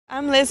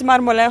I'm Liz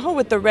Marmolejo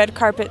with the Red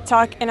Carpet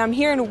Talk, and I'm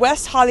here in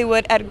West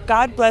Hollywood at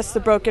God Bless the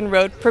Broken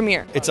Road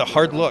premiere. It's a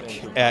hard look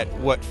at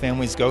what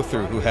families go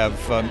through who have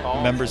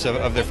members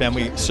of their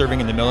family serving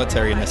in the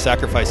military and the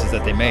sacrifices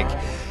that they make.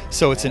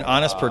 So it's an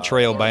honest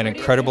portrayal by an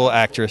incredible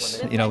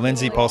actress,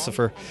 Lindsay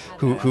Pulsifer,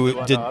 who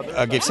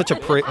gave such a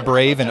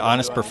brave and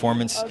honest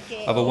performance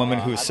of a woman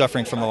who is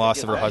suffering from the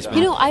loss of her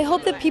husband. I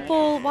hope that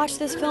people watch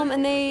this film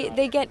and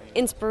they get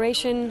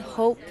inspiration,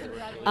 hope,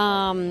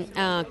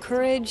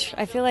 courage.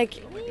 I feel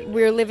like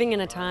we're living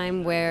in a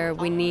time where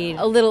we need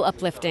a little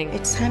uplifting.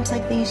 It's times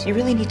like these you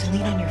really need to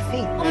lean on your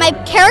faith. My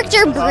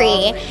character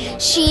Bree,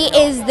 she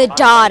is the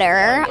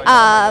daughter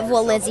of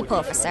Lizzie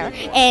Pulsifer,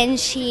 and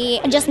she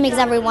just makes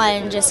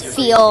everyone just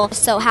feel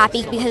so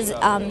happy because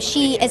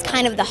she is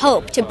kind of the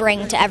hope to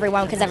bring to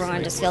everyone because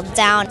everyone just feels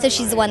down. So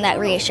she's the one that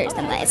reassures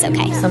them that it's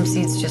okay. Some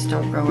seeds just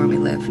don't grow where we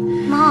live.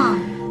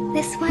 Mom,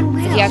 this one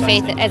will. If you have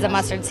faith as a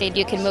mustard seed,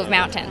 you can move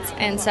mountains.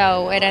 And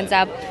so it ends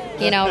up,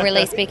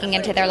 really speaking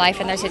into their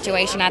life and their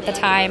situation at the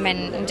time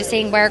and just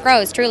seeing where it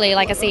grows, truly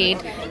like a seed.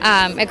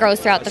 It grows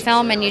throughout the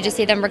film and you just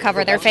see them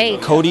recover their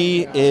faith.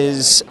 Cody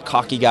is a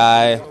cocky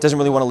guy, doesn't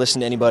really want to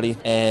listen to anybody,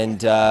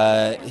 and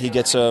he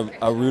gets a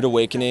rude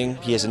awakening.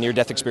 He has a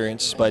near-death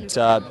experience, but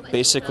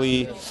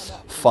basically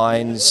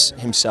finds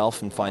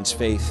himself and finds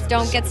faith.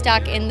 Don't get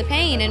stuck in the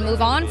pain and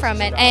move on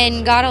from it,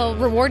 and God will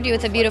reward you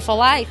with a beautiful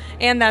life.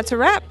 And that's a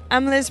wrap.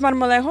 I'm Liz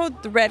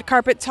Marmolejo, the Red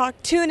Carpet Talk.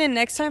 Tune in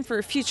next time for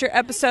a future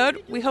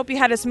episode. We hope you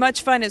had as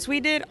much fun as we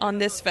did on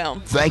this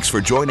film. Thanks for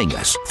joining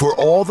us. For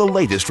all the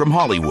latest from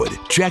Hollywood,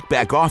 check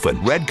back often,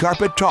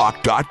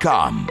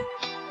 redcarpettalk.com.